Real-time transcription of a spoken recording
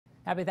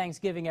Happy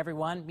Thanksgiving,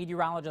 everyone.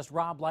 Meteorologist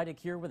Rob Leidick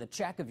here with a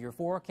check of your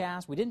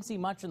forecast. We didn't see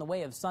much in the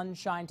way of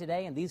sunshine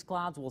today, and these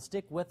clouds will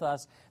stick with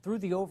us through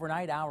the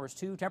overnight hours,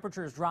 too.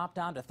 Temperatures drop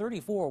down to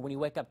 34 when you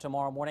wake up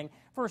tomorrow morning.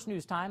 First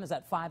news time is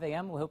at 5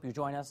 a.m. We hope you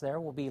join us there.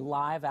 We'll be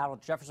live out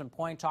at Jefferson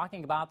Point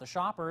talking about the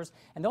shoppers,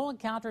 and they'll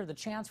encounter the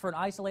chance for an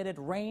isolated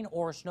rain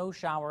or snow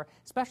shower,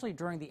 especially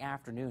during the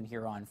afternoon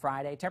here on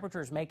Friday.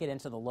 Temperatures make it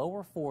into the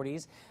lower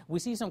 40s. We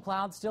see some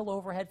clouds still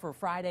overhead for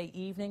Friday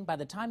evening. By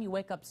the time you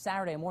wake up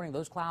Saturday morning,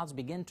 those clouds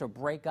begin to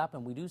break up,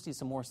 and we do see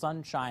some more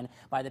sunshine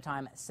by the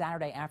time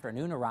Saturday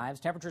afternoon arrives.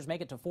 Temperatures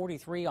make it to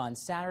 43 on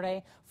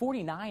Saturday,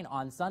 49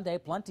 on Sunday,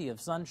 plenty of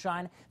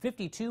sunshine,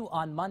 52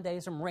 on Monday,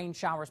 some rain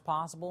showers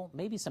possible,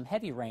 maybe some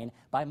heavy rain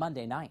by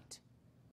Monday night.